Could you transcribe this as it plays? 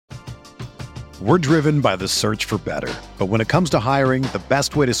We're driven by the search for better. But when it comes to hiring, the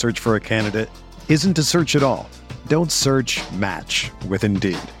best way to search for a candidate isn't to search at all. Don't search, match with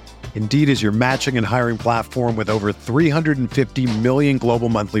Indeed. Indeed is your matching and hiring platform with over 350 million global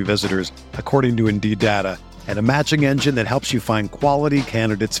monthly visitors, according to Indeed data, and a matching engine that helps you find quality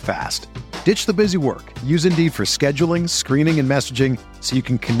candidates fast. Ditch the busy work. Use Indeed for scheduling, screening, and messaging so you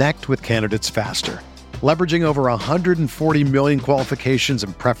can connect with candidates faster. Leveraging over 140 million qualifications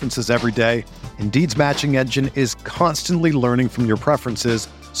and preferences every day, Indeed's matching engine is constantly learning from your preferences,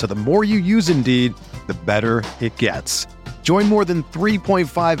 so the more you use Indeed, the better it gets. Join more than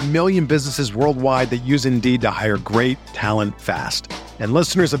 3.5 million businesses worldwide that use Indeed to hire great talent fast. And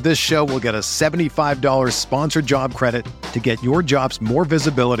listeners of this show will get a $75 sponsored job credit to get your jobs more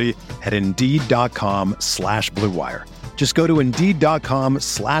visibility at Indeed.com/Blue Wire. Just go to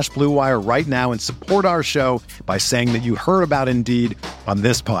Indeed.com/Blue Wire right now and support our show by saying that you heard about Indeed on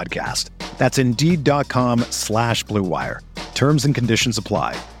this podcast. That's Indeed.com/Blue Wire. Terms and conditions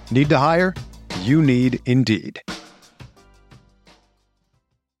apply. Need to hire? You need Indeed.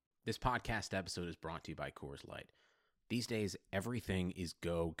 This podcast episode is brought to you by Coors Light. These days, everything is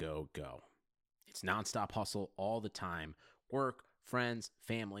go, go, go. It's nonstop hustle all the time. Work, friends,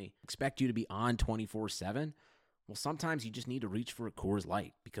 family, expect you to be on 24/7. Well, sometimes you just need to reach for a Coors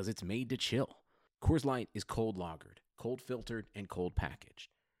Light because it's made to chill. Coors Light is cold lagered, cold filtered, and cold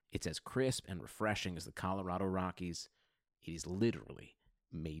packaged. It's as crisp and refreshing as the Colorado Rockies. It is literally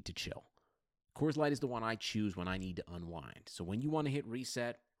made to chill. Coors Light is the one I choose when I need to unwind. So when you want to hit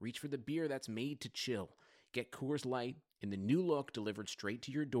reset, reach for the beer that's made to chill. Get Coors Light in the new look delivered straight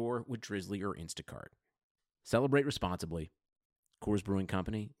to your door with Drizzly or Instacart. Celebrate responsibly. Coors Brewing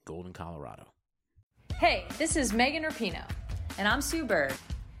Company, Golden, Colorado. Hey, this is Megan Rapinoe. And I'm Sue Bird.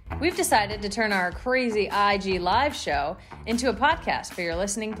 We've decided to turn our crazy IG live show into a podcast for your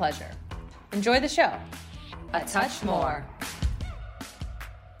listening pleasure. Enjoy the show. A Touch More.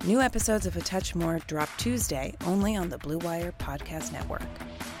 New episodes of A Touch More drop Tuesday only on the Blue Wire Podcast Network.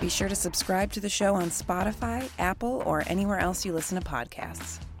 Be sure to subscribe to the show on Spotify, Apple, or anywhere else you listen to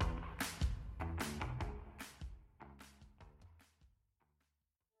podcasts.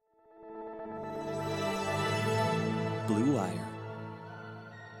 Blue Wire.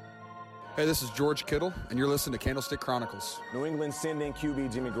 Hey, this is George Kittle, and you're listening to Candlestick Chronicles. New England sending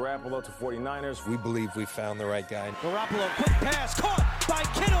QB Jimmy Garoppolo to 49ers. We believe we found the right guy. Garoppolo, quick pass, caught by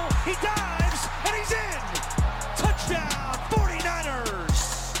Kittle. He dives, and he's in. Touchdown,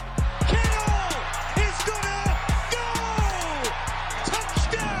 49ers. Kittle is gonna go.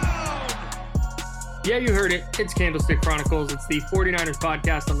 Touchdown. Yeah, you heard it. It's Candlestick Chronicles. It's the 49ers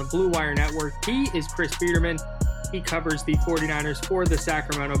podcast on the Blue Wire Network. He is Chris Biederman. He covers the 49ers for the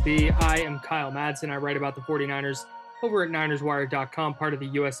Sacramento Bee. I am Kyle Madsen. I write about the 49ers over at NinersWire.com, part of the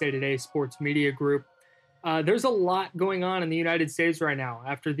USA Today Sports Media Group. There's a lot going on in the United States right now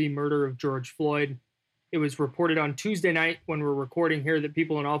after the murder of George Floyd. It was reported on Tuesday night when we're recording here that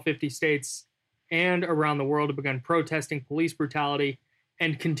people in all 50 states and around the world have begun protesting police brutality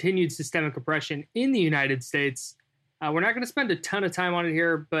and continued systemic oppression in the United States. We're not going to spend a ton of time on it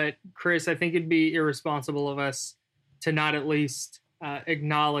here, but Chris, I think it'd be irresponsible of us to not at least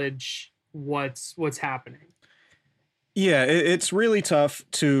acknowledge what's happening. Yeah, it's really tough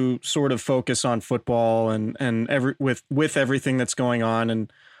to sort of focus on football and with everything that's going on,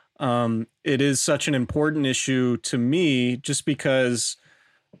 and it is such an important issue to me, just because,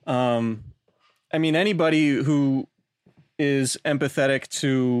 anybody who is empathetic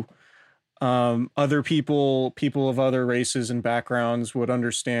to other people of other races and backgrounds would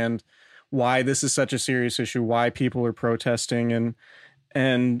understand why this is such a serious issue, why people are protesting.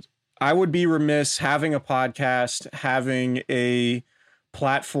 And I would be remiss having a podcast, having a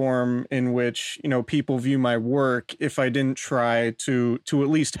platform in which, people view my work if I didn't try to at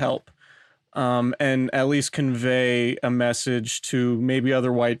least help and at least convey a message to maybe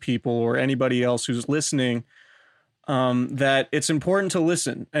other white people or anybody else who's listening, that it's important to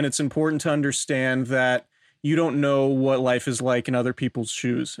listen and it's important to understand that you don't know what life is like in other people's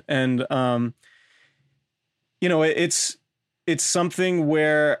shoes. And, it's something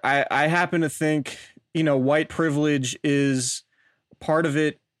where I happen to think, white privilege is part of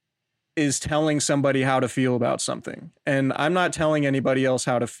it is telling somebody how to feel about something. And I'm not telling anybody else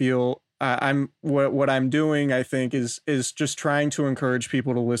how to feel. What I'm doing, I think, is just trying to encourage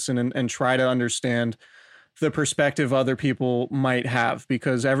people to listen and try to understand the perspective other people might have,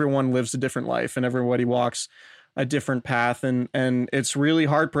 because everyone lives a different life and everybody walks a different path. And it's really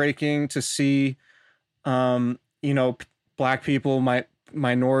heartbreaking to see, black people,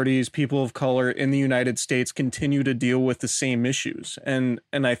 minorities, people of color in the United States continue to deal with the same issues. And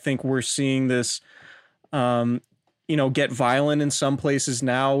I think we're seeing this, get violent in some places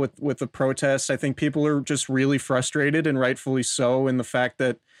now with the protests. I think people are just really frustrated, and rightfully so, in the fact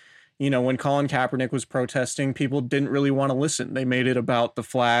that, when Colin Kaepernick was protesting, people didn't really want to listen. They made it about the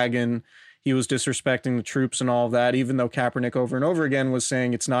flag, and he was disrespecting the troops and all of that, even though Kaepernick over and over again was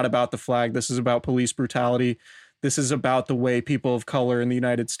saying it's not about the flag. This is about police brutality. This is about the way people of color in the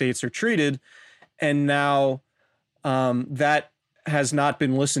United States are treated. And now that has not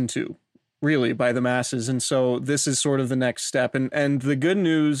been listened to, really, by the masses. And so this is sort of the next step. And the good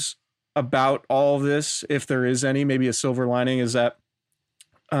news about all of this, if there is any, maybe a silver lining, is that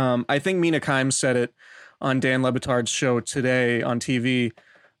I think Mina Kimes said it on Dan Le Batard's show today on TV.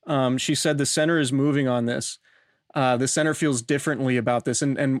 She said the center is moving on this. The center feels differently about this.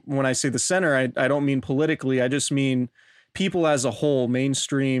 And when I say the center, I don't mean politically. I just mean people as a whole.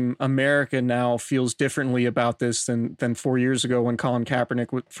 Mainstream America now feels differently about this than 4 years ago when Colin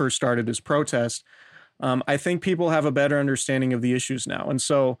Kaepernick first started his protest. I think people have a better understanding of the issues now. And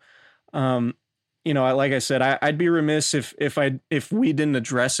so, like I said, I'd be remiss if we didn't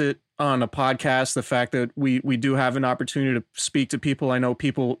address it on a podcast, the fact that we do have an opportunity to speak to people. I know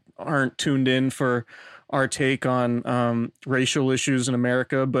people aren't tuned in for our take on racial issues in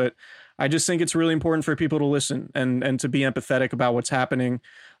America, but I just think it's really important for people to listen and to be empathetic about what's happening,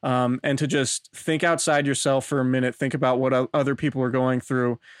 and to just think outside yourself for a minute, think about what other people are going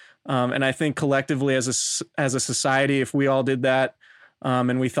through. And I think collectively as a society, if we all did that,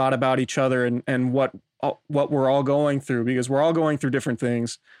 and we thought about each other and what we're all going through, because we're all going through different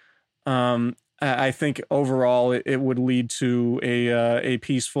things, I think overall it would lead to a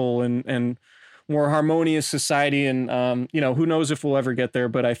peaceful and more harmonious society. And, who knows if we'll ever get there,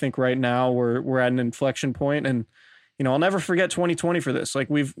 but I think right now we're at an inflection point. And, I'll never forget 2020 for this. Like,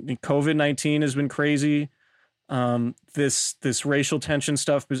 COVID-19 has been crazy. This racial tension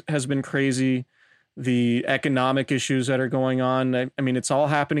stuff has been crazy. The economic issues that are going on. I mean, it's all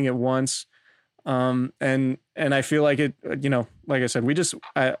happening at once. And I feel like it, like I said,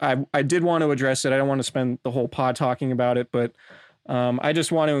 I did want to address it. I don't want to spend the whole pod talking about it, but, I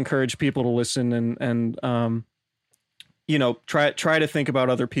just want to encourage people to listen and try to think about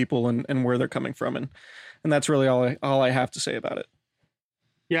other people and where they're coming from. And that's really all I have to say about it.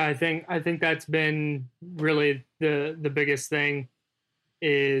 Yeah, I think that's been really the biggest thing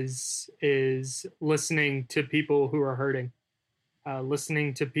is listening to people who are hurting,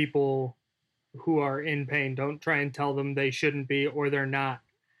 listening to people who are in pain. Don't try and tell them they shouldn't be or they're not.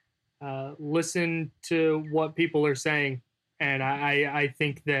 Listen to what people are saying. And I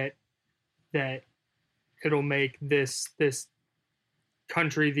think that it'll make this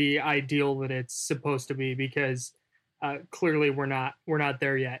country the ideal that it's supposed to be, because clearly we're not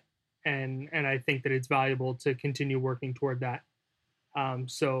there yet, and I think that it's valuable to continue working toward that.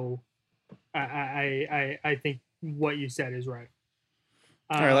 So I think what you said is right.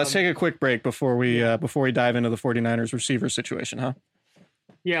 All right, let's take a quick break before we dive into the 49ers receiver situation, huh?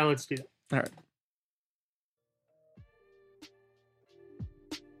 Yeah, let's do that. All right.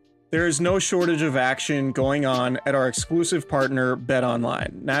 There is no shortage of action going on at our exclusive partner,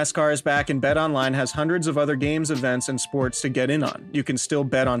 BetOnline. NASCAR is back, and BetOnline has hundreds of other games, events, and sports to get in on. You can still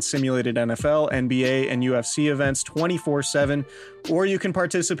bet on simulated NFL, NBA, and UFC events 24/7, or you can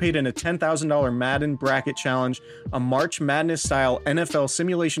participate in a $10,000 Madden Bracket Challenge, a March Madness-style NFL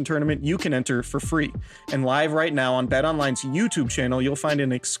simulation tournament you can enter for free. And live right now on BetOnline's YouTube channel, you'll find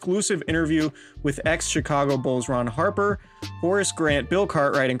an exclusive interview with ex-Chicago Bulls Ron Harper, Horace Grant, Bill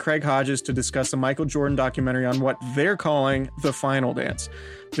Cartwright, and Craig Hodges to discuss the Michael Jordan documentary on what they're calling the Final Dance.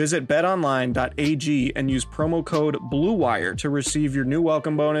 Visit betonline.ag and use promo code BLUEWIRE to receive your new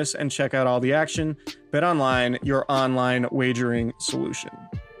welcome bonus and check out all the action. BetOnline, your online wagering solution.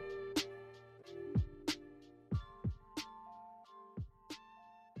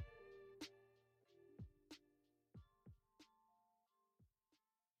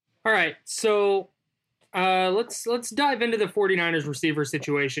 All right, so let's dive into the 49ers receiver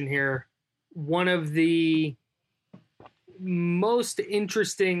situation here. One of the most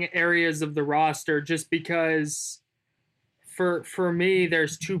interesting areas of the roster, just because for me,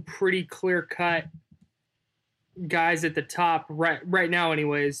 there's two pretty clear-cut guys at the top right now,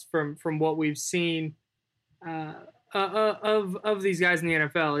 anyways, from what we've seen of these guys in the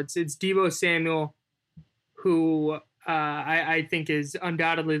NFL. It's Deebo Samuel, who I think is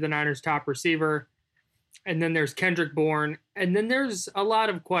undoubtedly the Niners' top receiver. And then there's Kendrick Bourne. And then there's a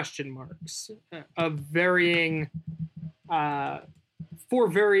lot of question marks of for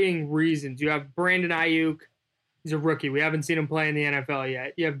varying reasons. You have Brandon Ayuk, He's a rookie. We haven't seen him play in the NFL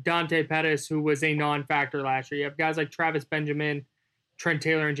yet. You have Dante Pettis, who was a non-factor last year. You have guys like Travis Benjamin, Trent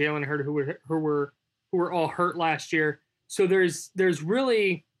Taylor, and Jalen Hurd, who were all hurt last year. So there's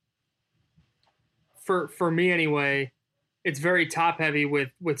really, for me anyway, it's very top heavy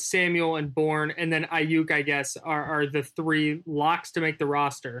with Samuel and Bourne, and then Ayuk, I guess, are the three locks to make the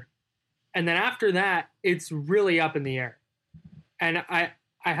roster. And then after that, it's really up in the air. And I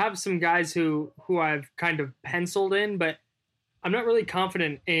have some guys who I've kind of penciled in, but I'm not really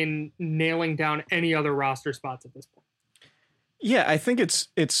confident in nailing down any other roster spots at this point. Yeah, I think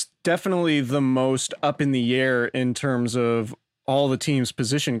it's definitely the most up in the air in terms of all the team's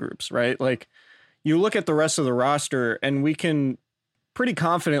position groups, right? Like, you look at the rest of the roster and we can pretty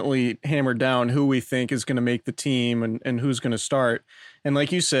confidently hammer down who we think is going to make the team and who's going to start. And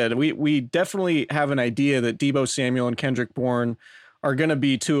like you said, we definitely have an idea that Deebo Samuel and Kendrick Bourne are going to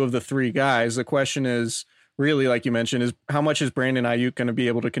be two of the three guys. The question is really, like you mentioned, is how much is Brandon Ayuk going to be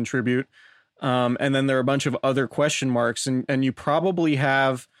able to contribute? And then there are a bunch of other question marks, and you probably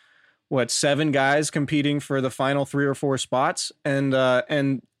have 7 guys competing for the final 3 or 4 spots. And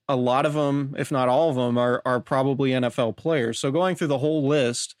a lot of them, if not all of them, are probably NFL players. So going through the whole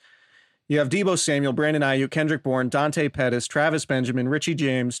list, you have Deebo Samuel, Brandon Ayuk, Kendrick Bourne, Dante Pettis, Travis Benjamin, Richie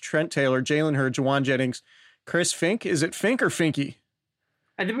James, Trent Taylor, Jalen Hurd, Juwan Jennings, Chris Fink. Is it Fink or Finky?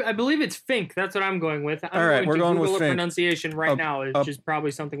 I believe it's Fink. That's what I'm going with. All right, we're going with Fink. Pronunciation right now, which is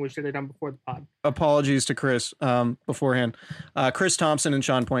probably something we should have done before the pod. Apologies to Chris beforehand. Chris Thompson and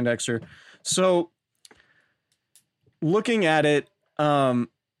Sean Poindexter. So looking at it, I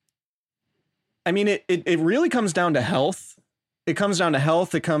mean, it really comes down to health. It comes down to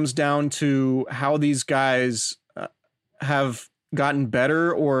health. It comes down to how these guys have gotten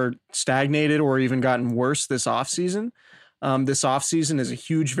better or stagnated or even gotten worse this offseason. This offseason is a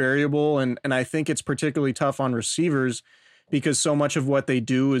huge variable, and I think it's particularly tough on receivers because so much of what they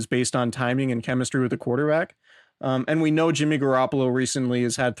do is based on timing and chemistry with the quarterback. And we know Jimmy Garoppolo recently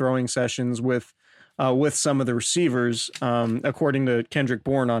has had throwing sessions with some of the receivers, according to Kendrick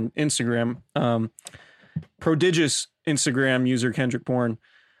Bourne on Instagram. Prodigious Instagram user Kendrick Bourne.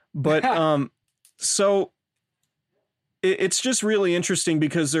 But so it's just really interesting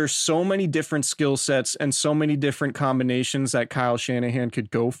because there's so many different skill sets and so many different combinations that Kyle Shanahan could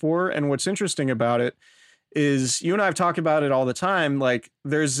go for. And what's interesting about it is you and I have talked about it all the time. Like,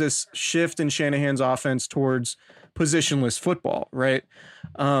 there's this shift in Shanahan's offense towards positionless football, right?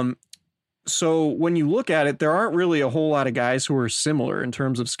 So when you look at it, there aren't really a whole lot of guys who are similar in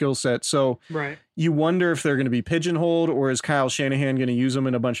terms of skill set. So right. You wonder if they're going to be pigeonholed, or is Kyle Shanahan going to use them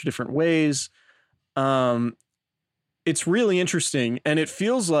in a bunch of different ways? It's really interesting. And it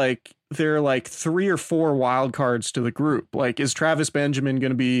feels like there are like 3 or 4 wild cards to the group. Like, is Travis Benjamin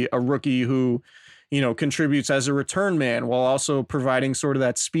going to be a rookie who, contributes as a return man while also providing sort of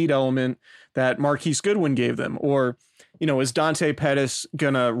that speed element that Marquise Goodwin gave them? Or, is Dante Pettis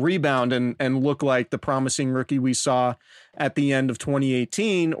going to rebound and look like the promising rookie we saw at the end of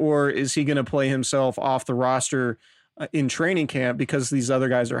 2018? Or is he going to play himself off the roster in training camp because these other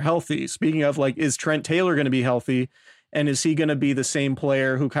guys are healthy? Speaking of, like, is Trent Taylor going to be healthy? And is he going to be the same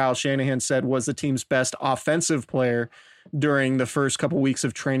player who Kyle Shanahan said was the team's best offensive player during the first couple weeks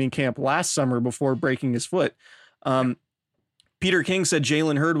of training camp last summer before breaking his foot? Peter King said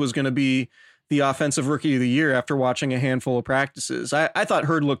Jalen Hurd was going to be the offensive rookie of the year after watching a handful of practices. I thought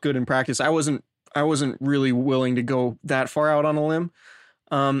Hurd looked good in practice. I wasn't really willing to go that far out on a limb.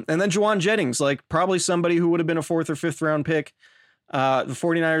 And then Juwan Jennings, like, probably somebody who would have been a 4th or 5th round pick. The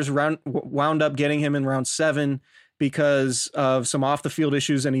 49ers wound up getting him in round 7 because of some off the field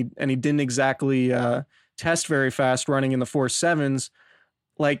issues. And he didn't exactly test very fast running in the 4.7s.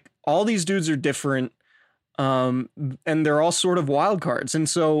 Like, all these dudes are different. And they're all sort of wild cards. And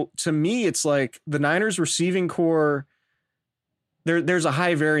so to me, it's like the Niners receiving core, there's a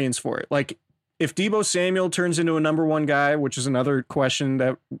high variance for it. Like, if Deebo Samuel turns into a number 1 guy, which is another question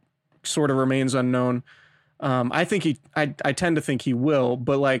that sort of remains unknown, I tend to think he will,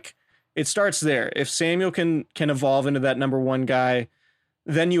 but like, it starts there. If Samuel can evolve into that number 1 guy,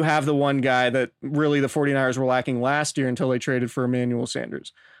 then you have the one guy that really the 49ers were lacking last year until they traded for Emmanuel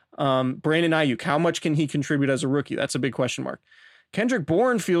Sanders. Brandon Ayuk, how much can he contribute as a rookie? That's a big question mark. Kendrick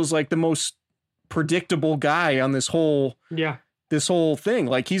Bourne feels like the most predictable guy on this whole thing.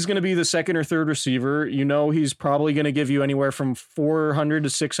 Like, he's going to be the 2nd or 3rd receiver. He's probably going to give you anywhere from 400 to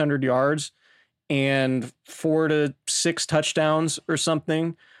 600 yards and 4 to 6 touchdowns or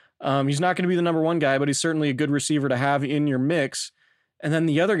something. He's not going to be the number 1 guy, but he's certainly a good receiver to have in your mix. And then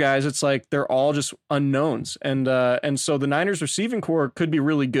the other guys, it's like they're all just unknowns. And so the Niners receiving core could be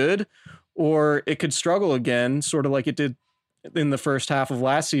really good, or it could struggle again, sort of like it did in the first half of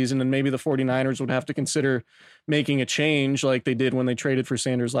last season. And maybe the 49ers would have to consider making a change like they did when they traded for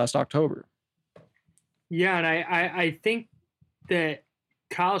Sanders last October. Yeah, and I think that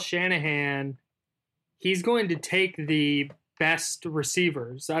Kyle Shanahan, he's going to take the best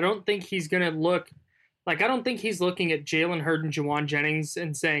receivers. I don't think he's going to I don't think he's looking at Jalen Hurd and Juwan Jennings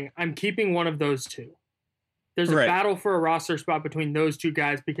and saying, I'm keeping one of those two. There's a battle for a roster spot between those two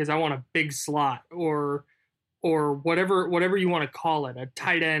guys because I want a big slot or whatever you want to call it, a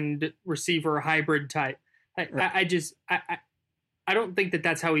tight end receiver hybrid type. I don't think that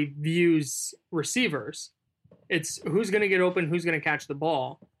that's how he views receivers. It's who's going to get open, who's going to catch the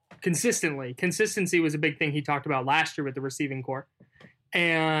ball consistently. Consistency was a big thing he talked about last year with the receiving core.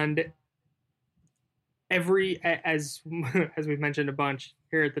 And as we've mentioned a bunch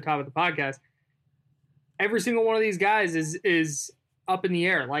here at the top of the podcast, every single one of these guys is up in the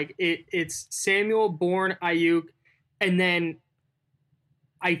air. Like it's Samuel, Bourne, Ayuk, and then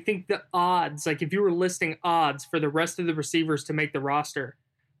I think the odds, like if you were listing odds for the rest of the receivers to make the roster,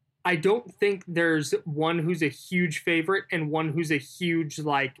 I don't think there's one who's a huge favorite and one who's a huge,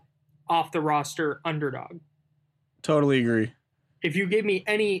 like, off the roster underdog. Totally agree. If you gave me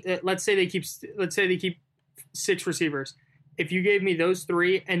any, let's say they keep 6 receivers. If you gave me those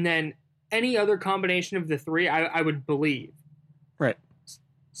 3 and then any other combination of the 3, I would believe. Right.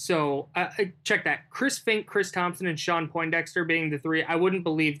 So check that. Chris Fink, Chris Thompson, and Sean Poindexter being the 3, I wouldn't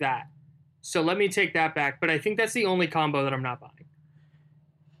believe that. So let me take that back. But I think that's the only combo that I'm not buying.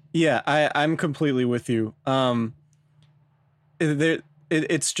 Yeah, I'm completely with you.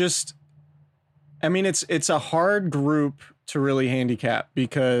 It's just, I mean, it's a hard group to really handicap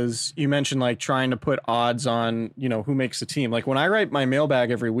because you mentioned like trying to put odds on, who makes the team. Like when I write my mailbag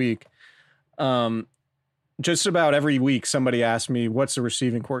every week, just about every week somebody asks me, what's the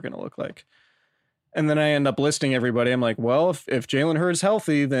receiving core going to look like? And then I end up listing everybody. I'm like, well, if Jalen Hurd's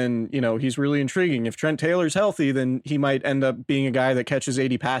healthy, then, he's really intriguing. If Trent Taylor's healthy, then he might end up being a guy that catches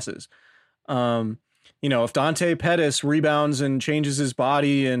 80 passes. If Dante Pettis rebounds and changes his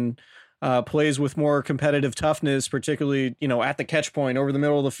body and plays with more competitive toughness, particularly, at the catch point over the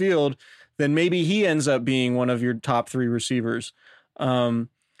middle of the field, then maybe he ends up being one of your top 3 receivers. And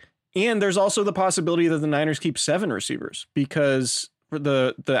there's also the possibility that the Niners keep 7 receivers because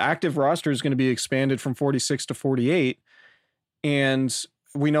the active roster is going to be expanded from 46 to 48. And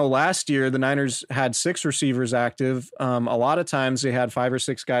we know last year the Niners had 6 receivers active. A lot of times they had 5 or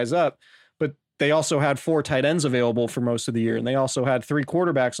 6 guys up, but they also had 4 tight ends available for most of the year. And they also had 3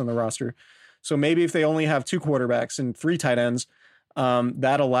 quarterbacks on the roster. So maybe if they only have 2 quarterbacks and 3 tight ends,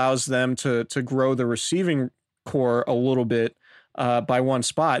 that allows them to grow the receiving core a little bit by 1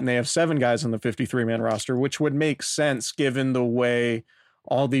 spot, and they have 7 guys on the 53-man roster, which would make sense given the way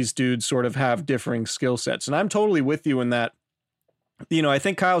all these dudes sort of have differing skill sets. And I'm totally with you in that, I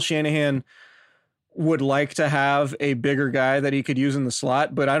think Kyle Shanahan would like to have a bigger guy that he could use in the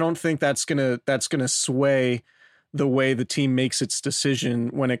slot, but I don't think that's gonna sway the way the team makes its decision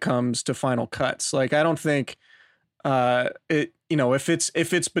when it comes to final cuts. Like I don't think if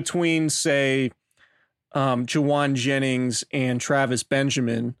it's between, say, Juwan Jennings and Travis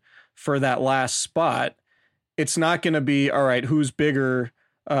Benjamin for that last spot, it's not going to be, all right, who's bigger,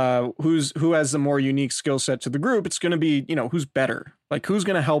 who has the more unique skill set to the group. It's going to be, who's better, like who's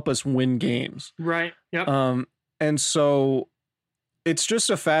going to help us win games. Right. Yep. And so it's just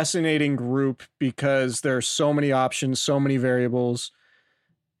a fascinating group because there are so many options, so many variables.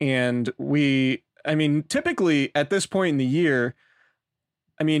 And typically at this point in the year,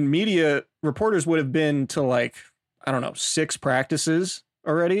 media reporters would have been to 6 practices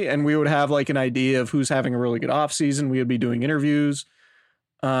already. And we would have like an idea of who's having a really good off season. We would be doing interviews.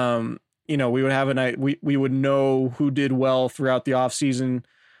 We would have we would know who did well throughout the off season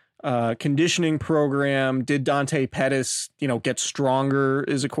conditioning program. Did Dante Pettis, get stronger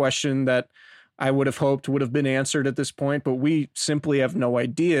is a question that I would have hoped would have been answered at this point, but we simply have no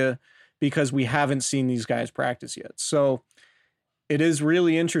idea because we haven't seen these guys practice yet. So it is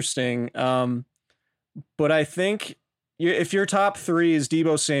really interesting. But I think if your top 3 is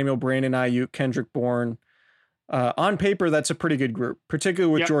Deebo Samuel, Brandon Ayuk, Kendrick Bourne, on paper, that's a pretty good group,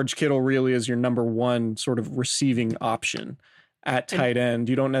 particularly with George Kittle really as your number 1 sort of receiving option at tight end.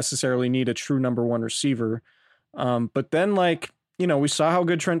 You don't necessarily need a true number 1 receiver. But then we saw how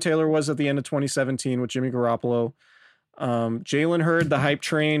good Trent Taylor was at the end of 2017 with Jimmy Garoppolo. Jalen Hurd, the hype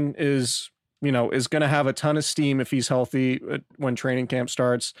train is going to have a ton of steam if he's healthy when training camp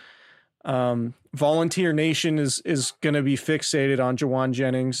starts. Volunteer Nation is going to be fixated on Juwan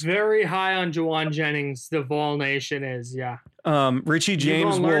Jennings. Very high on Juwan Jennings. The Vol Nation is, yeah. Richie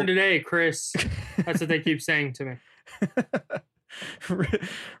James will learn today, Chris. That's what they keep saying to me.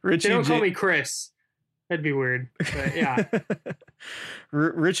 Richie they don't call me Chris. That'd be weird. But yeah.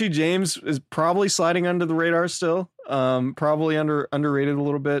 Richie James is probably sliding under the radar still. Probably underrated a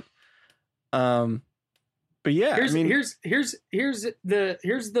little bit. But yeah, here's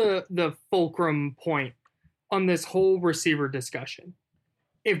the fulcrum point on this whole receiver discussion.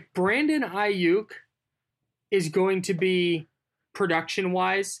 If Brandon Ayuk is going to be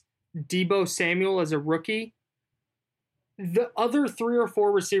production-wise Deebo Samuel as a rookie, the other 3 or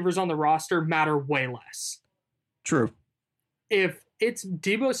 4 receivers on the roster matter way less. True. If it's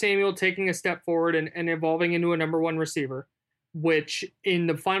Deebo Samuel taking a step forward and evolving into a number 1 receiver, which in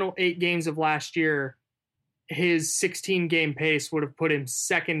the final 8 games of last year, his 16-game pace would have put him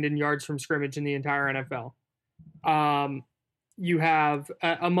second in yards from scrimmage in the entire NFL. You have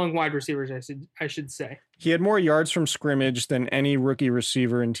among wide receivers, I should say. He had more yards from scrimmage than any rookie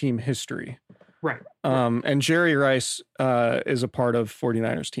receiver in team history. Right. And Jerry Rice is a part of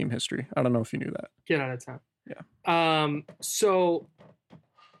 49ers team history. I don't know if you knew that. Get out of town. Yeah. So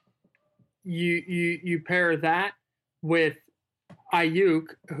you pair that with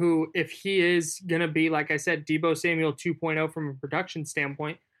Ayuk, who, if he is going to be, like I said, Deebo Samuel 2.0 from a production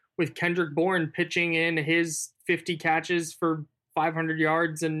standpoint, with Kendrick Bourne pitching in his 50 catches for 500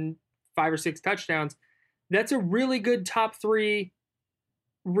 yards and 5 or 6 touchdowns, that's a really good top 3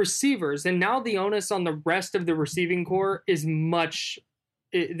 receivers. And now the onus on the rest of the receiving core is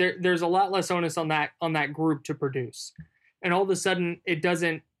there's a lot less onus on that group to produce. And all of a sudden it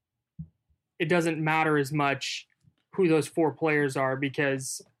doesn't matter as much who those 4 players are,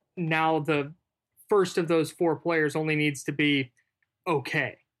 because now the first of those 4 players only needs to be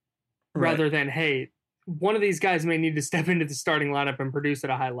okay, rather than, hey, one of these guys may need to step into the starting lineup and produce at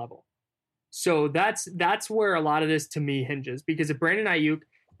a high level. So that's where a lot of this to me hinges, because if Brandon Ayuk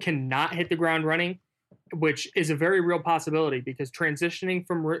cannot hit the ground running, which is a very real possibility, because transitioning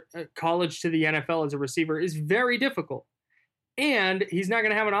from college to the NFL as a receiver is very difficult. And he's not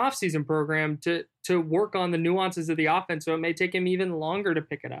going to have an off-season program to work on the nuances of the offense, so it may take him even longer to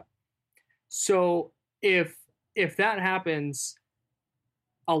pick it up. So if that happens,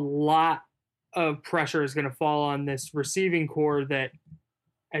 a lot of pressure is going to fall on this receiving core that,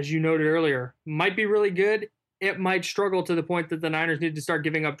 as you noted earlier, might be really good. It might struggle to the point that the Niners need to start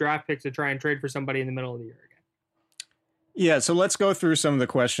giving up draft picks to try and trade for somebody in the middle of the year again. Yeah, so let's go through some of the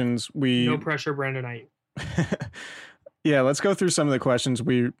questions. No pressure, Brandon Ayuk. Yeah, let's go through some of the questions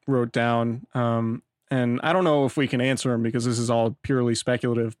we wrote down. And I don't know if we can answer them because this is all purely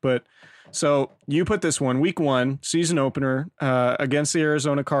speculative. But so you put this one, week 1, season opener against the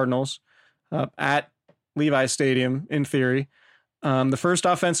Arizona Cardinals at Levi Stadium, in theory. The first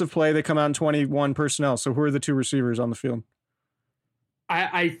offensive play, they come out in 21 personnel. So who are the 2 receivers on the field?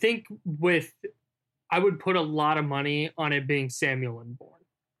 I think I would put a lot of money on it being Samuel and Bourne.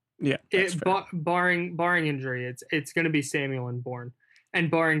 Yeah, barring injury, it's going to be Samuel and Bourne, and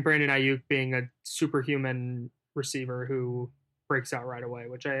barring Brandon Ayuk being a superhuman receiver who breaks out right away,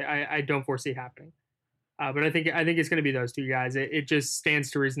 which I don't foresee happening. But I think it's going to be those 2 guys. It just stands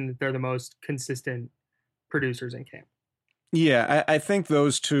to reason that they're the most consistent producers in camp. Yeah, I think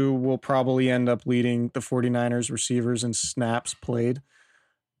those 2 will probably end up leading the 49ers receivers in snaps played.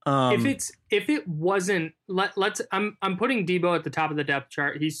 If it wasn't, I'm putting Deebo at the top of the depth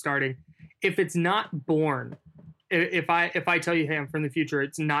chart. He's starting. If it's not Bourne, if I tell you, hey, I'm from the future,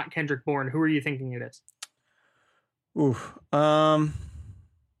 it's not Kendrick Bourne, who are you thinking it is? Ooh,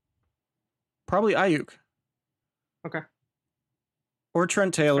 probably Ayuk. Okay. Or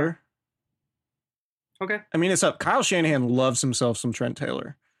Trent Taylor. Okay. I mean, it's up. Kyle Shanahan loves himself some Trent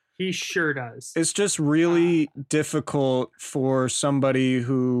Taylor. He sure does. It's just really difficult for somebody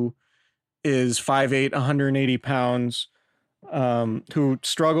who is 5'8", 180 pounds, who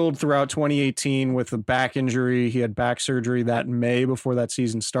struggled throughout 2018 with a back injury. He had back surgery that May before that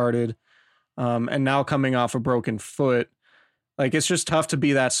season started, and now coming off a broken foot. Like, it's just tough to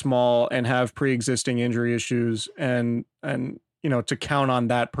be that small and have pre-existing injury issues, and to count on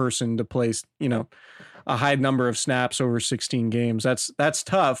that person to place, a high number of snaps over 16 games. That's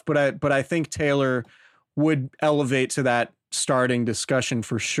tough, but I think Taylor would elevate to that starting discussion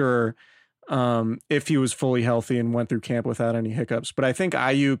for sure, if he was fully healthy and went through camp without any hiccups. But I think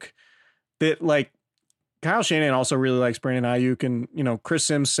Ayuk, that, like, Kyle Shanahan also really likes Brandon Ayuk, and Chris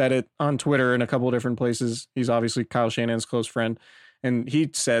Sims said it on Twitter in a couple of different places. He's obviously Kyle Shanahan's close friend, and he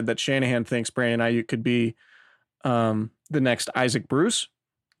said that Shanahan thinks Brandon Ayuk could be the next Isaac Bruce,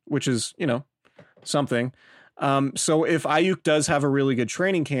 which is something. So if Ayuk does have a really good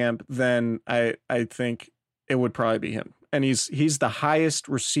training camp, then I think it would probably be him. and he's the highest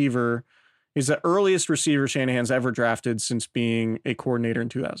receiver. He's the earliest receiver Shanahan's ever drafted since being a coordinator in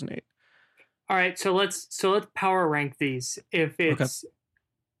 2008. All right, so let's power rank these. If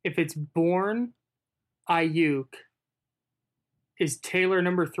it's Bourne, Ayuk, is Taylor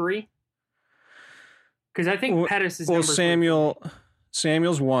number 3? Because I think Pettis is number 3.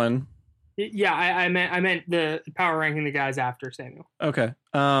 Samuel's 1. Yeah, I meant the power ranking the guys after Samuel. Okay.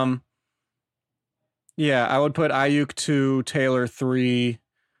 Yeah, I would put Ayuk 2, Taylor 3,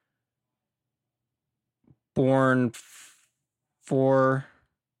 Bourne 4.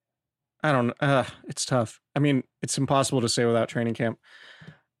 I don't know. It's tough. I mean, it's impossible to say without training camp.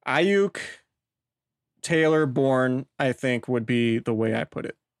 Ayuk, Taylor, Bourne, I think would be the way I put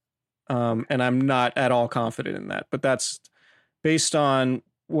it. And I'm not at all confident in that, but that's based on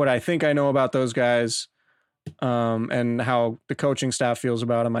what I think I know about those guys, and how the coaching staff feels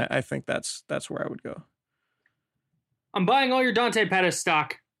about them. I think that's where I would go. I'm buying all your Dante Pettis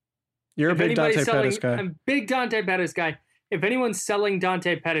stock. You're a big Dante Pettis guy. I'm a big Dante Pettis guy. If anyone's selling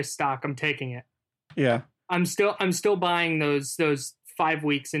Dante Pettis stock, I'm taking it. Yeah. I'm still buying those 5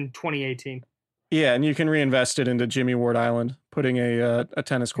 weeks in 2018. Yeah, and you can reinvest it into Jimmy Ward Island, putting a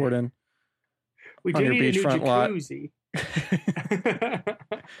tennis court in. We do need a new jacuzzi.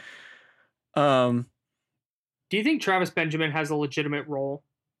 Do you think Travis Benjamin has a legitimate role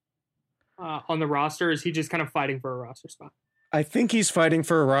on the roster? Or is he just kind of fighting for a roster spot? I think he's fighting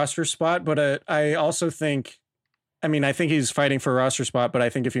for a roster spot, but I also think, I think he's fighting for a roster spot, but I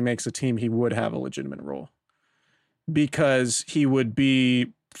think if he makes a team, he would have a legitimate role because he would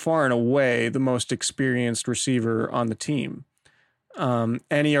be far and away the most experienced receiver on the team. And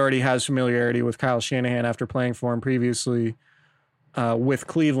he already has familiarity with Kyle Shanahan after playing for him previously with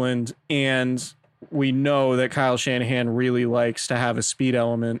Cleveland. And we know that Kyle Shanahan really likes to have a speed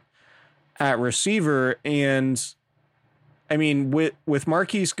element at receiver. And I mean, with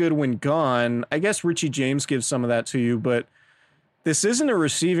Marquise Goodwin gone, I guess Richie James gives some of that to you, but this isn't a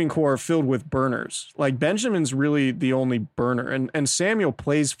receiving core filled with burners. Like Benjamin's really the only burner, and Samuel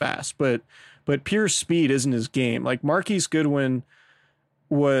plays fast, but pure speed isn't his game. Like Marquise Goodwin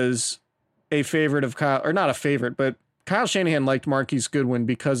was a favorite of Kyle, or not a favorite, but Kyle Shanahan liked Marquise Goodwin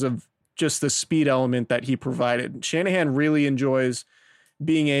because of just the speed element that he provided. Shanahan really enjoys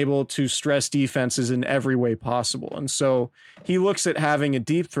being able to stress defenses in every way possible. And so he looks at having a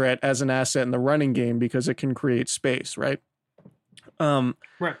deep threat as an asset in the running game because it can create space, right?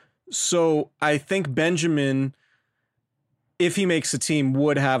 Right. So I think Benjamin, if he makes a team,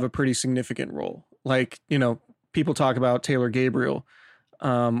 would have a pretty significant role. Like, people talk about Taylor Gabriel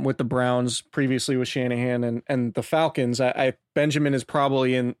with the Browns, previously with Shanahan and the Falcons. Benjamin is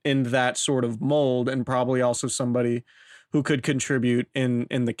probably in that sort of mold, and probably also somebody who could contribute in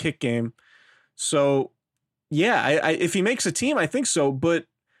the kick game. So yeah, if he makes a team, I think so. But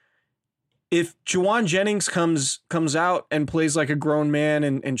if Juwan Jennings comes out and plays like a grown man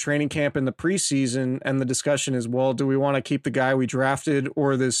in training camp in the preseason, and the discussion is, well, do we want to keep the guy we drafted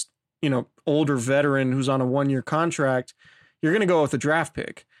or this, older veteran who's on a 1-year contract? You're going to go with a draft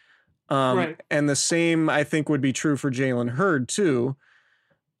pick. Right. And the same, I think, would be true for Jalen Hurd too.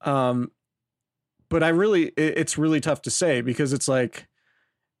 But it's really tough to say, because it's like,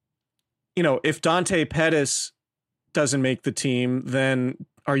 if Dante Pettis doesn't make the team, then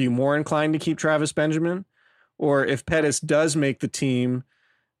are you more inclined to keep Travis Benjamin? Or if Pettis does make the team,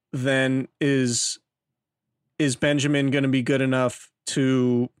 then is Benjamin going to be good enough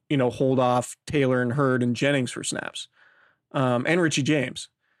to, hold off Taylor and Hurd and Jennings for snaps, and Richie James?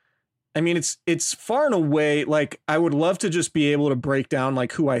 I mean, it's far and away, like, I would love to just be able to break down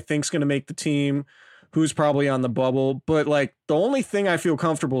like who I think's going to make the team, who's probably on the bubble. But like, the only thing I feel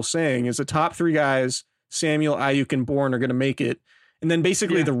comfortable saying is the top 3 guys, Samuel, Ayuk, and Bourne, are going to make it. And then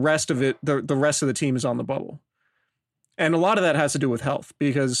basically the rest of it, the rest of the team is on the bubble. And a lot of that has to do with health,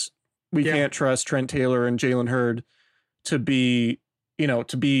 because we can't trust Trent Taylor and Jalen Hurd to be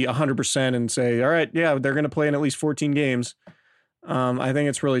 100% and say, all right, yeah, they're going to play in at least 14 games. I think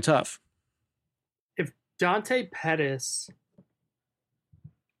it's really tough. If Dante Pettis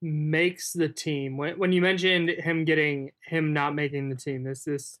makes the team, when you mentioned him not making the team,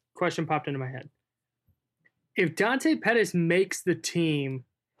 this question popped into my head. If Dante Pettis makes the team,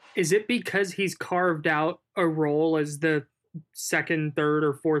 is it because he's carved out a role as the second, third,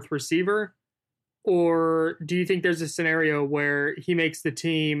 or fourth receiver? Or do you think there's a scenario where he makes the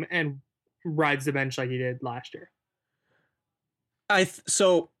team and rides the bench like he did last year? I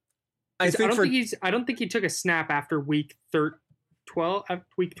don't think he took a snap after week 12.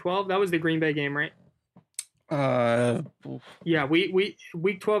 Week 12, that was the Green Bay game, right? Yeah,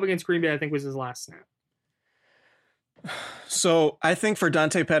 week 12 against Green Bay, I think, was his last snap. So I think for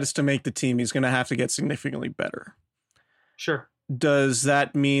Dante Pettis to make the team, he's going to have to get significantly better. Sure. Does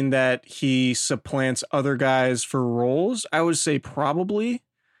that mean that he supplants other guys for roles? I would say probably.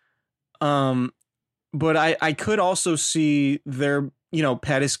 But I could also see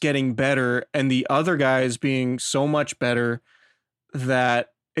Pettis getting better and the other guys being so much better that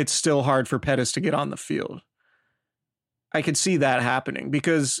it's still hard for Pettis to get on the field. I could see that happening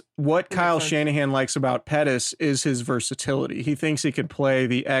because what Kyle Shanahan likes about Pettis is his versatility. He thinks he could play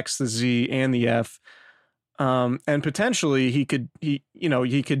the X, the Z, and the F. And potentially he could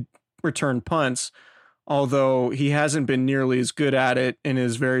return punts, although he hasn't been nearly as good at it in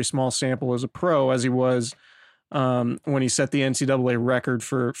his very small sample as a pro as he was when he set the NCAA record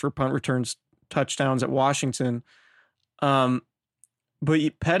for punt returns touchdowns at Washington. But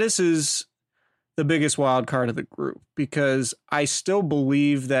Pettis is the biggest wild card of the group because I still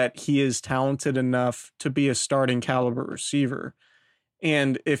believe that he is talented enough to be a starting caliber receiver.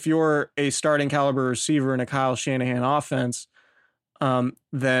 And if you're a starting caliber receiver in a Kyle Shanahan offense,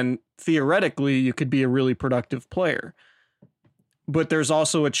 then theoretically you could be a really productive player. But there's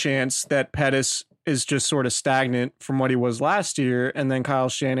also a chance that Pettis is just sort of stagnant from what he was last year. And then Kyle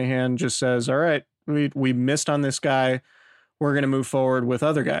Shanahan just says, all right, we missed on this guy. We're going to move forward with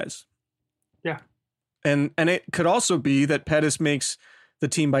other guys. Yeah. And it could also be that Pettis makes the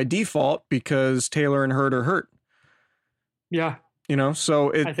team by default because Taylor and Hurd are hurt. Yeah.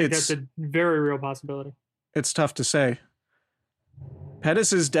 So I think that's a very real possibility. It's tough to say.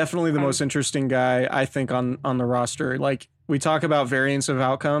 Pettis is definitely the most interesting guy, I think, on the roster. Like, we talk about variance of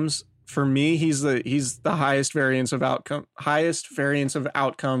outcomes. For me, he's the highest variance of outcomes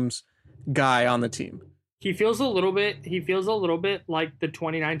guy on the team. He feels a little bit like the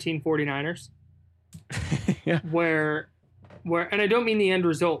 2019 49ers. Yeah. Where and I don't mean the end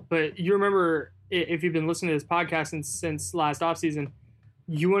result, but you remember if you've been listening to this podcast since last offseason,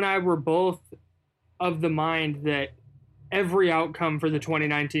 you and I were both of the mind that every outcome for the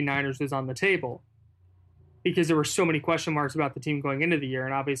 2019 Niners was on the table because there were so many question marks about the team going into the year.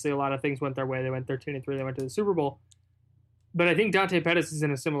 And obviously a lot of things went their way. They went 13-3. They went to the Super Bowl. But I think Dante Pettis is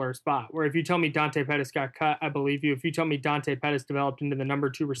in a similar spot where if you tell me Dante Pettis got cut, I believe you. If you tell me Dante Pettis developed into the number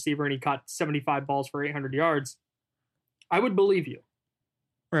 2 receiver and he caught 75 balls for 800 yards, I would believe you.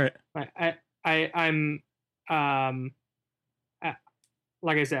 Right. I'm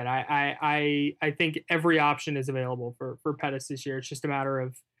like I said, I think every option is available for Pettis this year. It's just a matter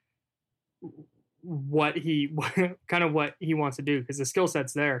of what he wants to do because the skill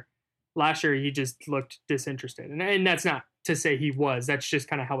set's there. Last year, he just looked disinterested. And that's not to say he was. That's just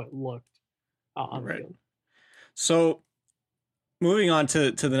kind of how it looked on the field. So moving on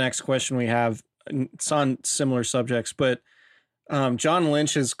to the next question we have, it's on similar subjects, but John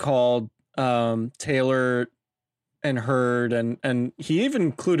Lynch has called Taylor and Hurd, and he even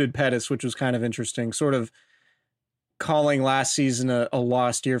included Pettis, which was kind of interesting, sort of calling last season a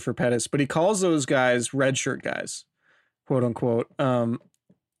lost year for Pettis, but he calls those guys redshirt guys, quote unquote.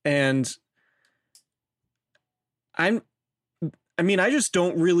 And I just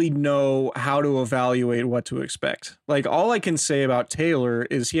don't really know how to evaluate what to expect. Like, all I can say about Taylor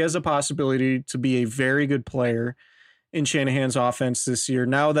is he has a possibility to be a very good player in Shanahan's offense this year,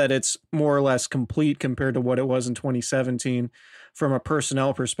 now that it's more or less complete compared to what it was in 2017 from a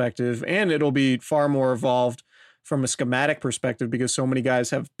personnel perspective. And it'll be far more evolved from a schematic perspective because so many guys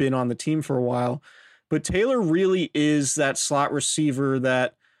have been on the team for a while. But Taylor really is that slot receiver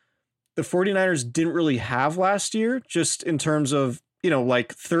that the 49ers didn't really have last year, just in terms of,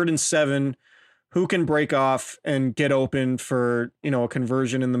 like 3rd and 7, who can break off and get open for, a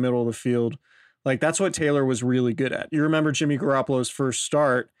conversion in the middle of the field. Like, that's what Taylor was really good at. You remember Jimmy Garoppolo's first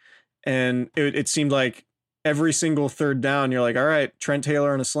start, and it seemed like every single 3rd down, you're like, all right, Trent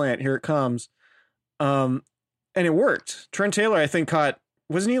Taylor on a slant, here it comes. And it worked. Trent Taylor, I think,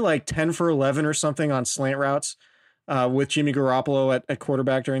 wasn't he like 10 for 11 or something on slant routes with Jimmy Garoppolo at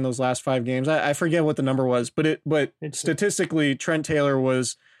quarterback during those last 5 games? I forget what the number was, but statistically, Trent Taylor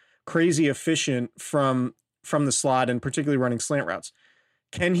was crazy efficient from the slot and particularly running slant routes.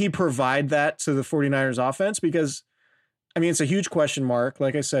 Can he provide that to the 49ers offense? Because, it's a huge question mark.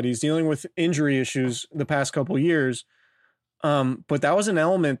 Like I said, he's dealing with injury issues the past couple of years. But that was an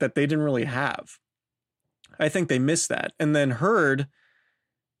element that they didn't really have. I think they missed that. And then Hurd,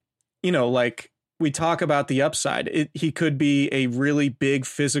 like we talk about the upside, he could be a really big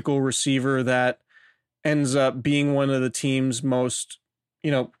physical receiver that ends up being one of the team's most,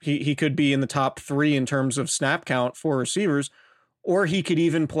 he could be in the top 3 in terms of snap count for receivers. Or he could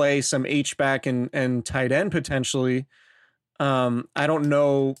even play some H-back and tight end potentially. I don't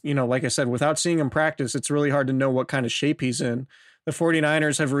know, like I said, without seeing him practice, it's really hard to know what kind of shape he's in. The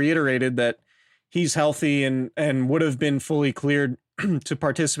 49ers have reiterated that he's healthy and would have been fully cleared to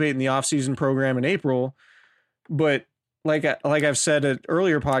participate in the offseason program in April. But like I've said at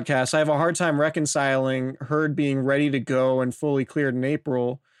earlier podcasts, I have a hard time reconciling Hurd being ready to go and fully cleared in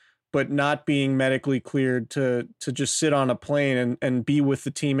April, but not being medically cleared to just sit on a plane and be with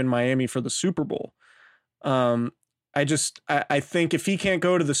the team in Miami for the Super Bowl. I think if he can't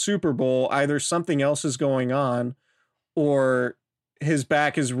go to the Super Bowl, either something else is going on or his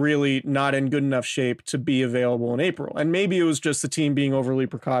back is really not in good enough shape to be available in April. And maybe it was just the team being overly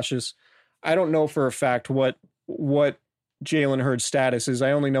precautious. I don't know for a fact what Jalen Hurd's status is.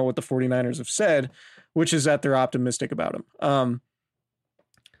 I only know what the 49ers have said, which is that they're optimistic about him.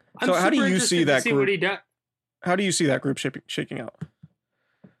 So how do you see that group? How do you see that group shaking out?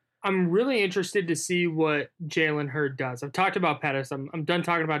 I'm really interested to see what Jalen Hurd does. I've talked about Pettis. I'm done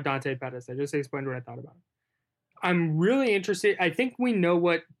talking about Dante Pettis. I just explained what I thought about him. I'm really interested. I think we know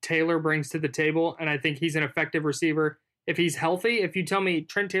what Taylor brings to the table, and I think he's an effective receiver. If he's healthy, if you tell me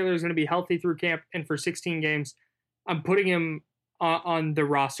Trent Taylor is going to be healthy through camp and for 16 games, I'm putting him on the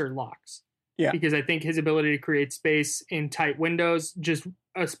roster locks. Yeah. Because I think his ability to create space in tight windows, just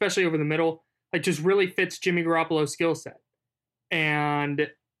especially over the middle, like just really fits Jimmy Garoppolo's skill set. And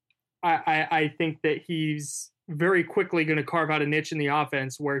I think that he's very quickly going to carve out a niche in the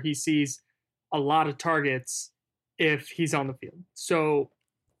offense where he sees a lot of targets if he's on the field. So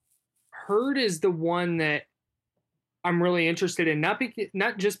Hurd is the one that I'm really interested in,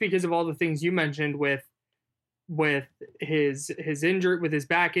 not just because of all the things you mentioned with his injury, with his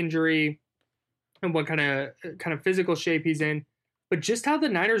back injury and what kind of physical shape he's in, but just how the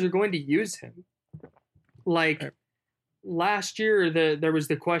Niners are going to use him. Like last year, there was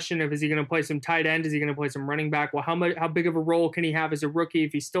the question of, is he going to play some tight end? Is he going to play some running back? Well, how big of a role can he have as a rookie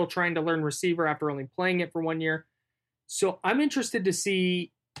if he's still trying to learn receiver after only playing it for 1 year? So I'm interested to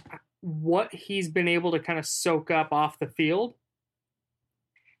see what he's been able to kind of soak up off the field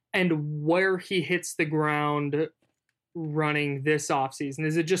and where he hits the ground running this offseason.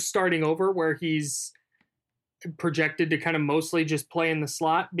 Is it just starting over where he's projected to kind of mostly just play in the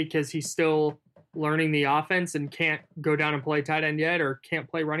slot because he's still learning the offense and can't go down and play tight end yet or can't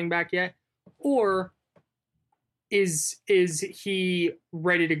play running back yet? Or is he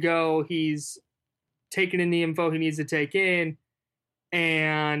ready to go? He's taken in the info he needs to take in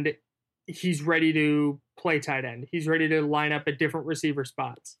and he's ready to play tight end. He's ready to line up at different receiver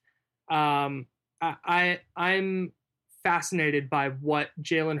spots. I'm fascinated by what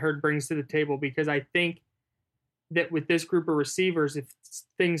Jalen Hurd brings to the table because I think that with this group of receivers, if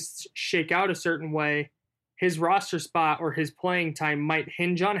things shake out a certain way, his roster spot or his playing time might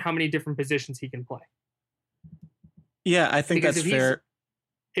hinge on how many different positions he can play. Yeah, I think that's fair.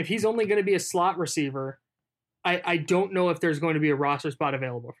 If he's only going to be a slot receiver, I don't know if there's going to be a roster spot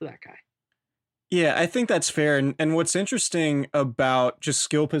available for that guy. Yeah, I think that's fair. And what's interesting about just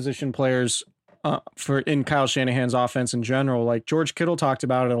skill position players in Kyle Shanahan's offense in general, like George Kittle talked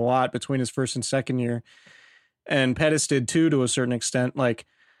about it a lot between his first and second year, and Pettis did too to a certain extent. Like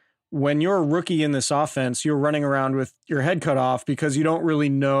when you're a rookie in this offense, you're running around with your head cut off because you don't really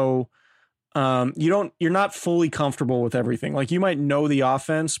know. You're not fully comfortable with everything. Like you might know the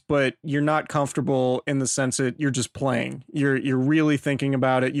offense, but you're not comfortable in the sense that you're just playing. You're really thinking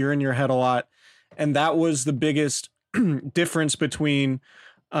about it. You're in your head a lot. And that was the biggest difference between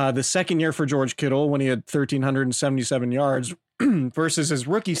the second year for George Kittle when he had 1,377 yards versus his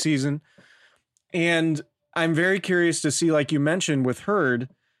rookie season. And I'm very curious to see, like you mentioned with Hurd,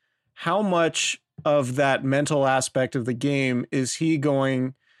 how much of that mental aspect of the game is he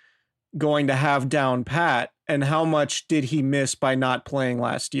going to have down pat, and how much did he miss by not playing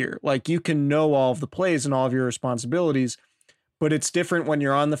last year? Like you can know all of the plays and all of your responsibilities, but it's different when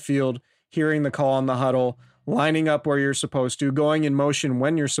you're on the field, hearing the call on the huddle, lining up where you're supposed to, going in motion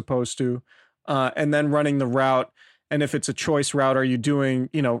when you're supposed to, and then running the route. And if it's a choice route, are you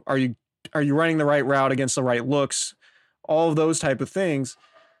running the right route against the right looks? All of those type of things.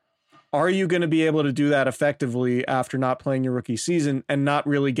 Are you going to be able to do that effectively after not playing your rookie season and not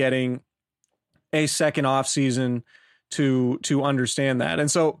really getting a second off season to understand that?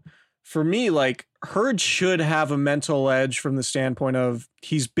 And so for me, like Hurd should have a mental edge from the standpoint of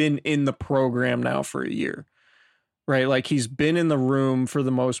he's been in the program now for a year, right? Like he's been in the room for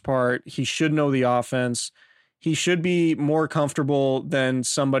the most part. He should know the offense. He should be more comfortable than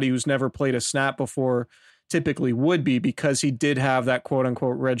somebody who's never played a snap before typically would be, because he did have that quote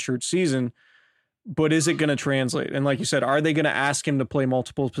unquote redshirt season. But is it going to translate? And like you said, are they going to ask him to play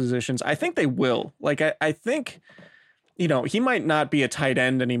multiple positions? I think they will. Like, I think, he might not be a tight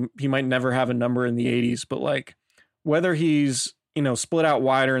end and he might never have a number in the 80s, but like whether he's, split out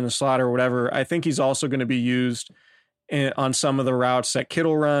wider in the slot or whatever, I think he's also going to be used on some of the routes that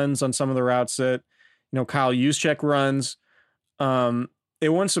Kittle runs, on some of the routes that, Kyle Juszczyk runs. It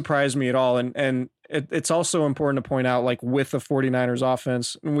wouldn't surprise me at all. And it's also important to point out, like with the 49ers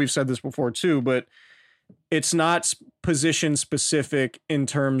offense, and we've said this before too, but it's not position specific in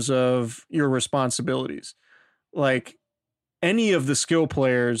terms of your responsibilities. Like any of the skill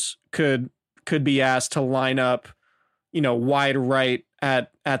players could be asked to line up, wide right at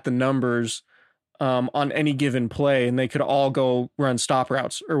the numbers on any given play, and they could all go run stop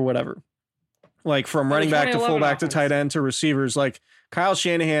routes or whatever. Like from running back to fullback to tight end to receivers, like Kyle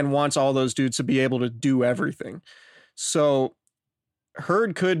Shanahan wants all those dudes to be able to do everything. So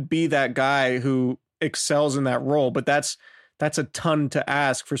Hurd could be that guy who excels in that role, but that's a ton to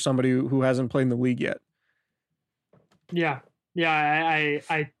ask for somebody who hasn't played in the league yet. Yeah.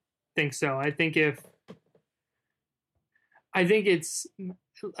 I think so.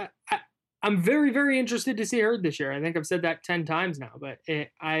 I'm very, very interested to see Hurd this year. I think I've said that 10 times now, but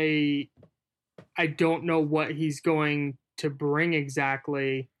I don't know what he's going to bring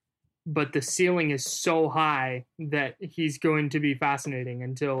exactly, but the ceiling is so high that he's going to be fascinating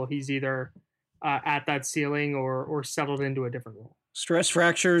until he's either at that ceiling or settled into a different role. Stress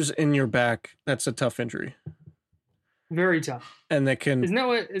fractures in your back. That's a tough injury. Very tough. And that can... Isn't that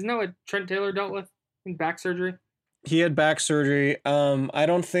what Trent Taylor dealt with in back surgery? He had back surgery. I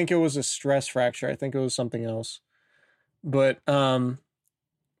don't think it was a stress fracture. I think it was something else. But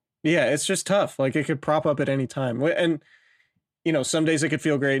yeah, it's just tough. Like it could prop up at any time. And, some days it could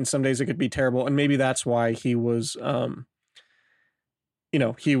feel great and some days it could be terrible. And maybe that's why he was,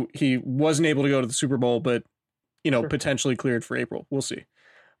 he wasn't able to go to the Super Bowl, but, sure, potentially cleared for April. We'll see.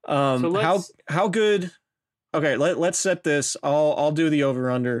 So how good... Okay, let's set this. I'll do the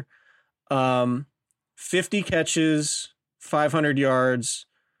over under. 50 catches, 500 yards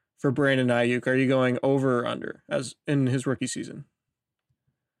for Brandon Ayuk. Are you going over or under as in his rookie season?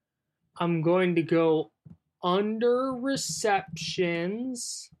 I'm going to go under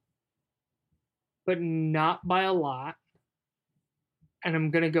receptions, but not by a lot. And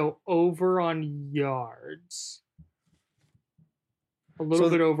I'm going to go over on yards. A little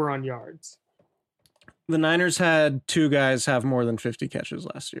bit over on yards. The Niners had two guys have more than 50 catches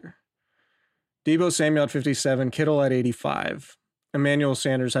last year. Deebo Samuel had 57, Kittle had 85. Emmanuel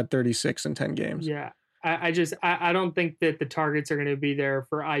Sanders had 36 in 10 games. Yeah. I don't think that the targets are going to be there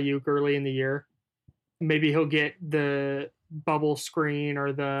for Ayuk early in the year. Maybe he'll get the bubble screen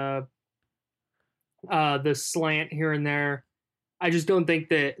or the slant here and there. I just don't think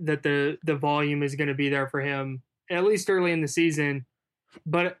that the volume is going to be there for him, at least early in the season.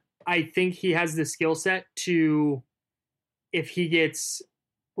 But I think he has the skill set to, if he gets,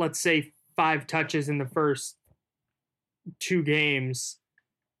 let's say, 5 touches in the first 2 games,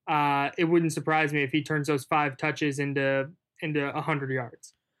 it wouldn't surprise me if he turns those 5 touches into 100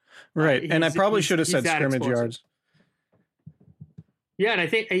 yards. Right. And I probably should have said scrimmage yards. Yeah. And I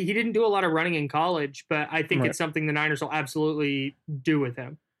think he didn't do a lot of running in college, but I think it's something the Niners will absolutely do with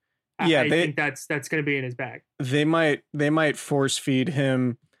him. Yeah. I think that's going to be in his bag. They might force feed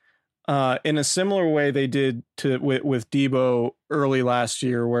him in a similar way they did with Deebo early last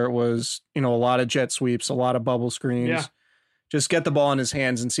year, where it was, a lot of jet sweeps, a lot of bubble screens. Yeah. Just get the ball in his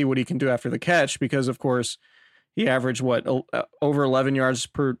hands and see what he can do after the catch, because of course he averaged over 11 yards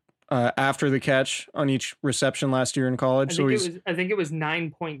per after the catch on each reception last year in college. I think it was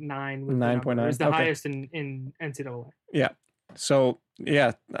 9.9. 9.9. It was the highest in NCAA. Yeah. So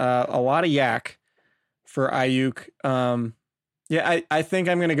yeah, a lot of yak for Ayuk. Yeah, I think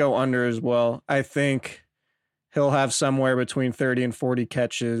I'm going to go under as well. I think he'll have somewhere between 30 and 40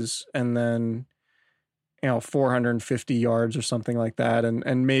 catches and then, 450 yards or something like that.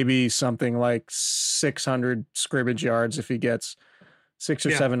 And maybe something like 600 scrimmage yards if he gets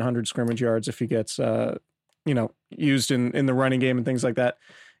 600 or 700 scrimmage yards if he gets, used in the running game and things like that.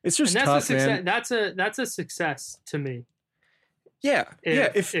 It's just tough, man. That's a success to me. Yeah.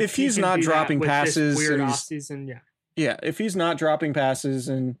 If he's not dropping passes, weird offseason, yeah, if he's not dropping passes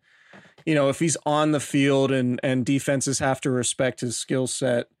and, if he's on the field and defenses have to respect his skill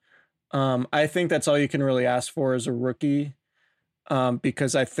set, I think that's all you can really ask for as a rookie,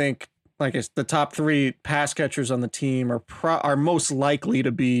 because I think, the top 3 pass catchers on the team are most likely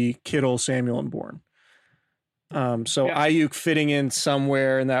to be Kittle, Samuel, and Bourne. Ayuk fitting in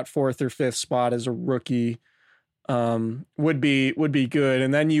somewhere in that 4th or 5th spot as a rookie would be good,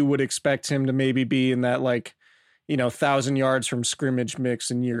 and then you would expect him to maybe be in that 1,000 yards from scrimmage mix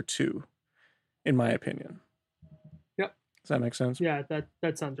in year 2, in my opinion. Yep. that make sense? Yeah,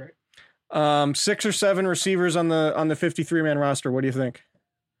 that sounds right. 6 or 7 receivers on the 53-man roster. What do you think?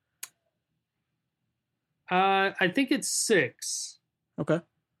 I think it's 6. Okay.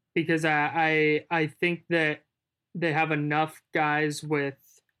 Because I think that they have enough guys with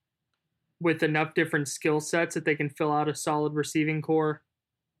enough different skill sets that they can fill out a solid receiving core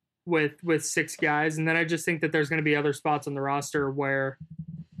with 6 guys. And then I just think that there's going to be other spots on the roster where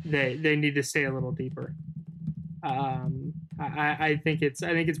they need to stay a little deeper. I think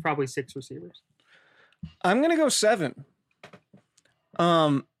it's probably 6 receivers. I'm going to go 7.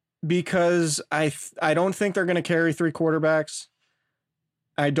 Because I don't think they're going to carry 3 quarterbacks.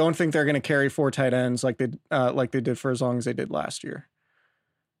 I don't think they're going to carry 4 tight ends like they did for as long as they did last year.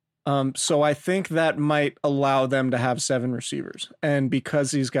 So I think that might allow them to have 7 receivers. And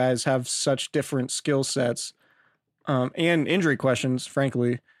because these guys have such different skill sets, and injury questions,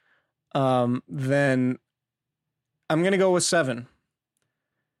 frankly, then I'm going to go with 7.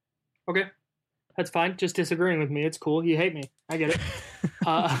 Okay. That's fine. Just disagreeing with me. It's cool. You hate me. I get it.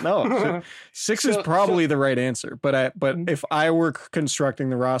 No, 6 is probably the right answer. But if I were constructing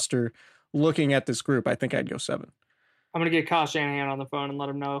the roster, looking at this group, I think I'd go 7. I'm going to get Kyle Shanahan on the phone and let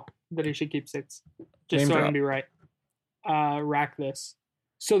him know that he should keep 6. Just so I can be right. Rack this.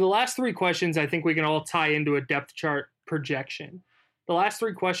 So the last 3 questions, I think we can all tie into a depth chart projection. The last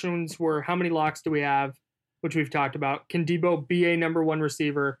 3 questions were, how many locks do we have, which we've talked about. Can Debo be a number 1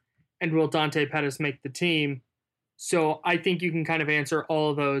 receiver? And will Dante Pettis make the team? So I think you can kind of answer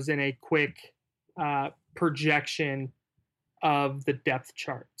all of those in a quick projection of the depth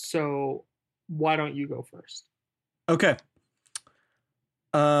chart. So why don't you go first? Okay.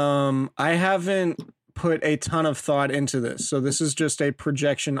 I haven't put a ton of thought into this. So this is just a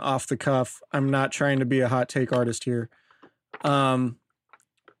projection off the cuff. I'm not trying to be a hot take artist here. Debo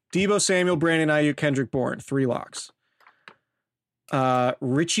Samuel, Brandon Ayuk, Kendrick Bourne, 3 locks.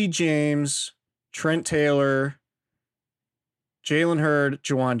 Richie James, Trent Taylor, Jalen Hurd,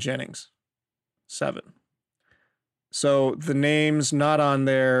 Juwan Jennings, 7. So the names not on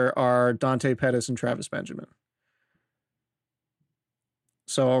there are Dante Pettis and Travis Benjamin.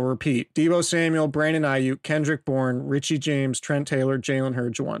 So I'll repeat: Debo Samuel, Brandon Ayuk, Kendrick Bourne, Richie James, Trent Taylor, Jalen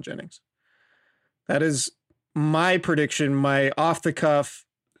Hurd, Juwan Jennings. That is my prediction, my off the cuff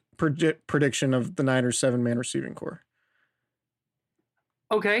prediction of the Niners 7-man receiving core.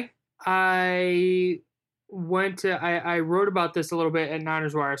 Okay. I wrote about this a little bit at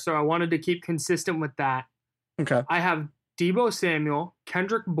Niners Wire, so I wanted to keep consistent with that. Okay. I have Debo Samuel,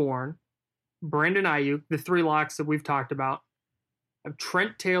 Kendrick Bourne, Brandon Ayuk, the 3 locks that we've talked about. I have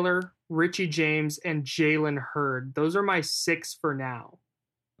Trent Taylor, Richie James, and Jalen Hurd. Those are my 6 for now.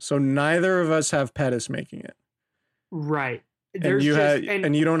 So neither of us have Pettis making it. Right. And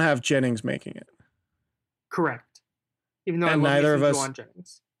you don't have Jennings making it. Correct. Even though and neither of us Juwan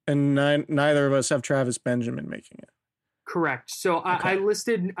Jennings. And neither of us have Travis Benjamin making it. Correct. So okay.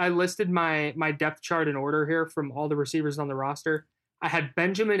 I listed my depth chart in order here from all the receivers on the roster. I had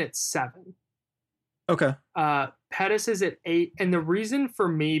Benjamin at 7. Okay. Pettis is at 8, and the reason for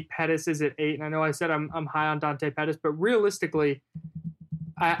me Pettis is at 8, and I know I said I'm high on Dante Pettis, but realistically,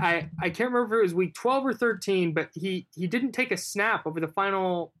 I can't remember if it was week 12 or 13, but he didn't take a snap over the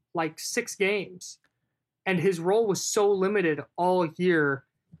final 6 games, and his role was so limited all year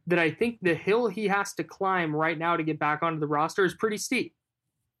that I think the hill he has to climb right now to get back onto the roster is pretty steep.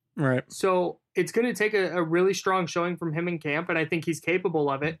 Right. So it's going to take a really strong showing from him in camp, and I think he's capable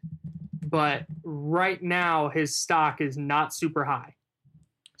of it. But right now, his stock is not super high.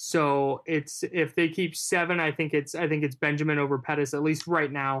 So if they keep 7, I think it's Benjamin over Pettis, at least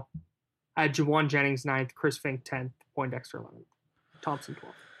right now. I had Juwan Jennings 9th, Chris Fink 10th, Poindexter 11th, Thompson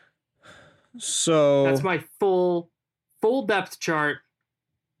 12th. So that's my full depth chart.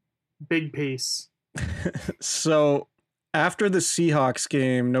 Big piece. So after the Seahawks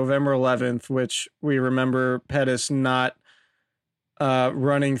game, November 11th, which we remember Pettis not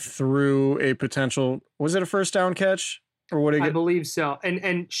running through a potential, was it a first down catch? Or what? I believe so.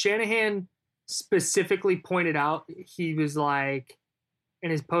 And Shanahan specifically pointed out, he was like, in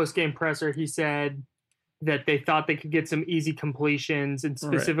his post-game presser, he said that they thought they could get some easy completions, and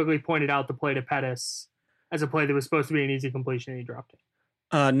specifically pointed out the play to Pettis as a play that was supposed to be an easy completion, and he dropped it.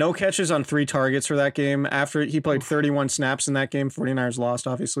 No catches on 3 targets for that game. After he played 31 snaps in that game, 49ers lost,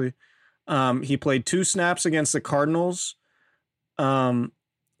 obviously. He played 2 snaps against the Cardinals.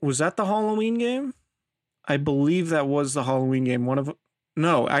 Was that the Halloween game? I believe that was the Halloween game.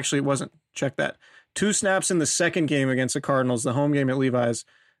 No, actually it wasn't. Check that. 2 snaps in the second game against the Cardinals, the home game at Levi's.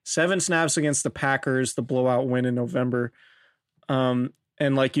 7 snaps against the Packers, the blowout win in November. And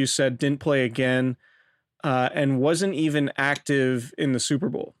like you said, didn't play again. and wasn't even active in the Super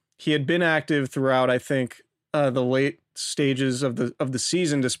Bowl. He had been active throughout, I think, the late stages of the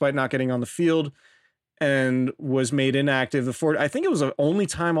season, despite not getting on the field, and was made inactive. I think it was the only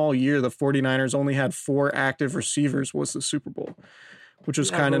time all year the 49ers only had 4 active receivers was the Super Bowl, which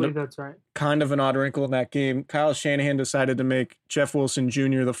was kind of an odd wrinkle in that game. Kyle Shanahan decided to make Jeff Wilson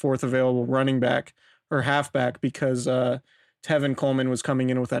Jr. the 4th available running back or halfback because Tevin Coleman was coming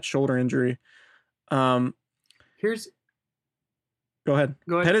in with that shoulder injury. Go ahead.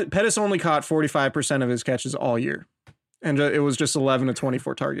 Pettis only caught 45% of his catches all year, and it was just 11 to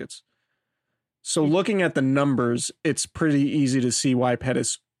 24 targets. So looking at the numbers, it's pretty easy to see why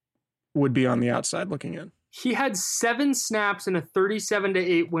Pettis would be on the outside looking in. He had 7 snaps in a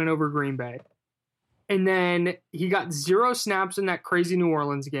 37-8 win over Green Bay. And then he got 0 snaps in that crazy New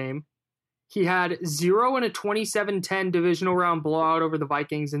Orleans game. He had 0 in a 27-10 divisional round blowout over the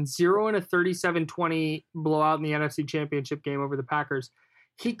Vikings and 0 in a 37-20 blowout in the NFC Championship game over the Packers.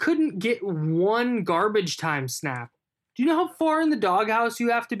 He couldn't get 1 garbage time snap. Do you know how far in the doghouse you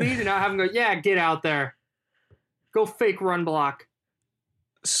have to be to not have him go, yeah, get out there. Go fake run block.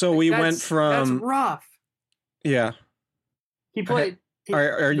 So we went from... That's rough. Yeah. He played...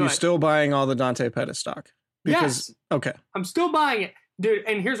 Are you still buying all the Dante Pettis stock? Yes. Okay. I'm still buying it. Dude,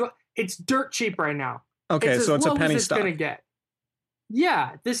 and here's what... It's dirt cheap right now. Okay, so it's a penny stock. Gonna get.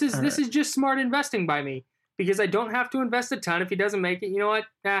 Yeah, this is just smart investing by me because I don't have to invest a ton if he doesn't make it. You know what?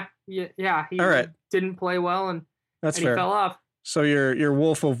 He didn't play well and fair. He fell off. So you're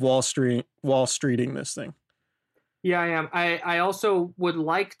Wolf of Wall Streeting this thing. Yeah, I am. I also would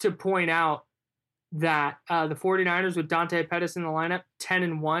like to point out that the 49ers with Dante Pettis in the lineup,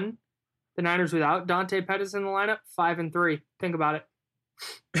 10-1. The Niners without Dante Pettis in the lineup, 5-3. Think about it.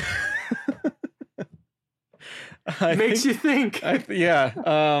 Makes you think. I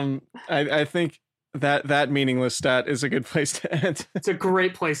think that meaningless stat is a good place to end. It's a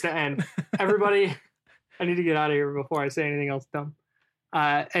great place to end. Everybody, I need to get out of here before I say anything else dumb.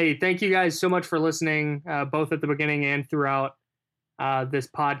 Hey, thank you guys so much for listening, both at the beginning and throughout this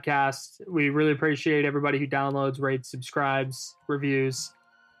podcast. We really appreciate everybody who downloads, rates, subscribes, reviews,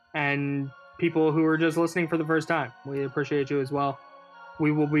 and people who are just listening for the first time. We appreciate you as well.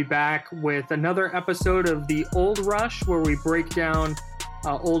 We will be back with another episode of The Old Rush, where we break down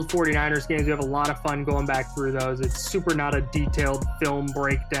old 49ers games. We have a lot of fun going back through those. It's super not a detailed film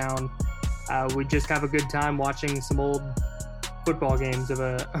breakdown. We just have a good time watching some old football games of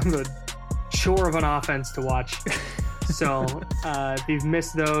a chore of an offense to watch. So if you've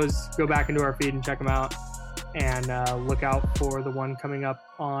missed those, go back into our feed and check them out. And look out for the one coming up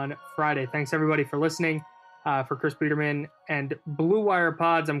on Friday. Thanks, everybody, for listening. For Chris Peterman and Blue Wire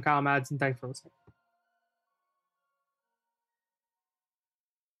Pods, I'm Kyle Madsen. Thanks for listening.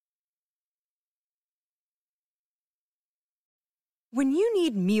 When you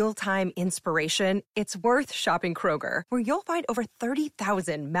need mealtime inspiration, it's worth shopping Kroger, where you'll find over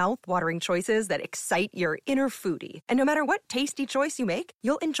 30,000 mouth-watering choices that excite your inner foodie. And no matter what tasty choice you make,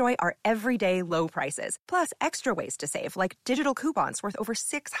 you'll enjoy our everyday low prices, plus extra ways to save, like digital coupons worth over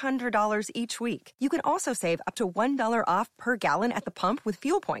 $600 each week. You can also save up to $1 off per gallon at the pump with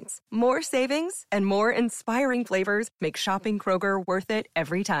fuel points. More savings and more inspiring flavors make shopping Kroger worth it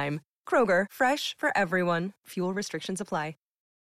every time. Kroger, fresh for everyone. Fuel restrictions apply.